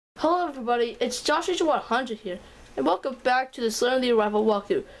Hello everybody, it's Josh100 here, and welcome back to the Slender Arrival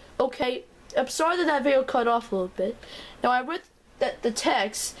walkthrough. Okay, I'm sorry that video cut off a little bit. Now I read the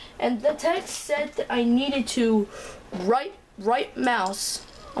text, and the text said that I needed to right mouse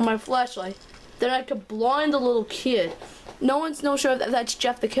on my flashlight, then I could blind the little kid. No one's sure if that's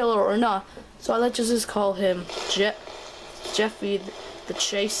Jeff the Killer or not, so let's just call him Jeffy the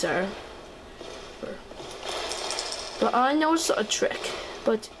Chaser. But I know it's a trick,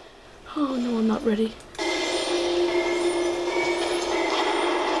 but oh no, I'm not ready.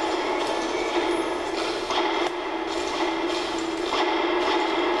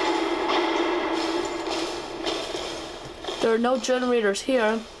 There are no generators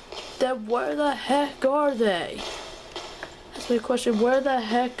here. Then where the heck are they? That's my question. Where the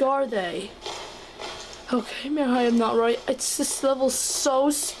heck are they? Okay, man, I am not right. This level's so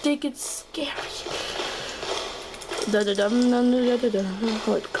stinking scary.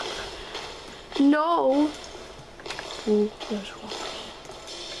 No. Oh, there's one.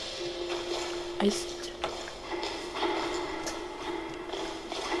 I see it.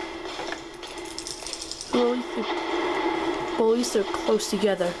 Well, at least they're close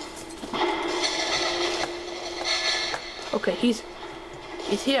together. Okay, he's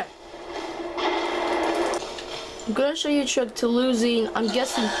here. I'm gonna show you a trick to losing, I'm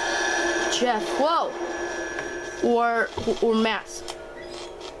guessing, Jeff. Whoa! Or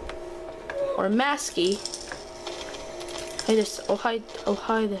Masky. Hey, this. Oh hi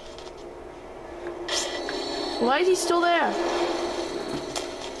there. Why is he still there?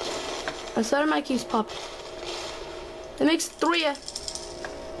 My Slender mic keeps popping. It makes 3.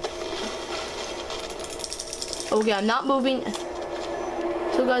 Okay, I'm not moving.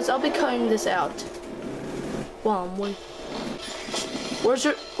 So guys, I'll be cutting this out. Wow, I'm waiting. Where's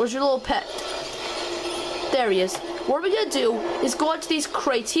your little pet? There he is. What we're gonna do is go out to these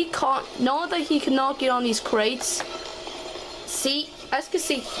crates. He can't. Know that he cannot get on these crates. See, as you can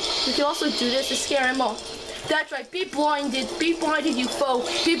see, we can also do this to scare him off. That's right. Be blinded. Be blinded, you foe.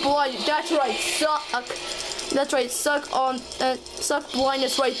 Be blinded. That's right. Suck. That's right. Suck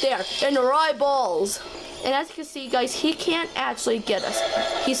blindness right there in your eyeballs. And as you can see, guys, he can't actually get us.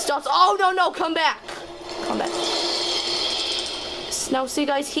 He stops. Oh no! Come back. Come back. Now, see,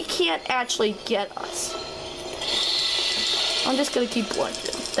 guys, he can't actually get us. I'm just gonna keep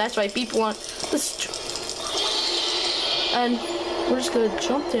blinding. That's right, be blind. And we're just gonna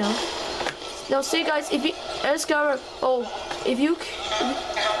jump down. Now, see, guys, if you discover,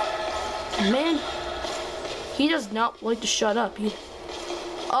 man, he does not like to shut up.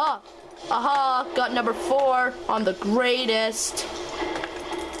 Aha! Got number 4 on the greatest.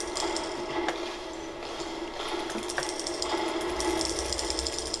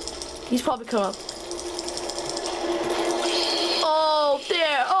 He's probably come up. Oh,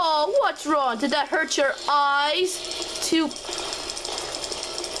 there. Oh, what's wrong? Did that hurt your eyes?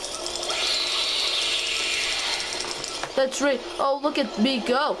 That's right. Oh, look at me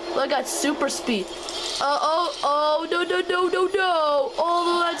go. I got super speed. No.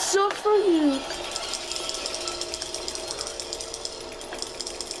 Oh, that sucks for you.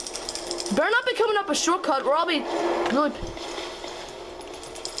 Better not be coming up a shortcut or I'll be really...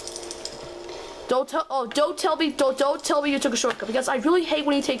 Don't tell me you took a shortcut, because I really hate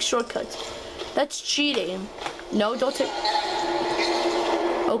when you take shortcuts. That's cheating. No, don't take.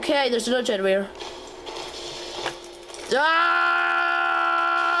 Okay, there's another generator.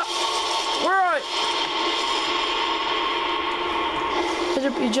 Where are you? There's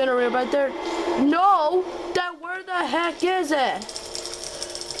a generator right there. No, where the heck is it?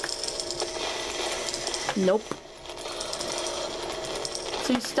 Nope.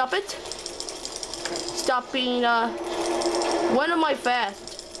 Please stop it. Stop being, when am I fast?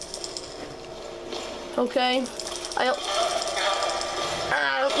 Okay.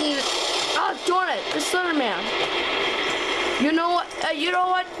 Darn it, the Slender Man. You know what,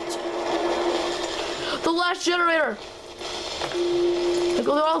 the last generator.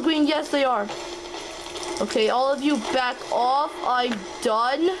 They're all green, yes they are. Okay, all of you back off, I'm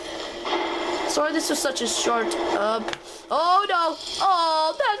done. Sorry this was such a short, oh no!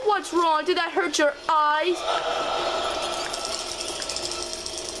 Oh, that's what's wrong. Did that hurt your eyes?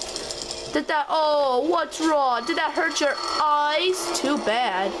 Oh, what's wrong? Did that hurt your eyes? Too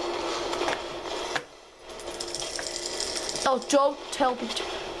bad. Oh, don't tell me.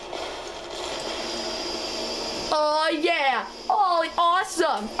 Oh, yeah. Oh,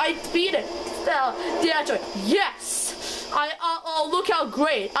 awesome. I beat it. That's right. Yes. Oh, look how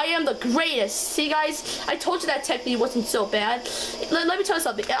great. I am the greatest. See, guys, I told you that technique wasn't so bad. Let me tell you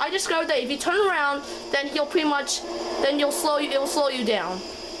something. I discovered that if you turn around, then it will slow you down.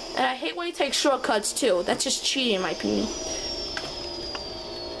 And I hate when he takes shortcuts too. That's just cheating in my opinion.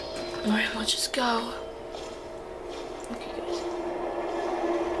 Alright, let's just go. Okay guys.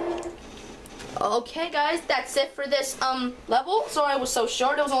 Okay guys, that's it for this level. Sorry it was so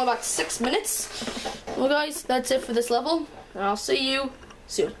short. It was only about 6 minutes. Well guys, that's it for this level. And I'll see you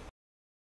soon.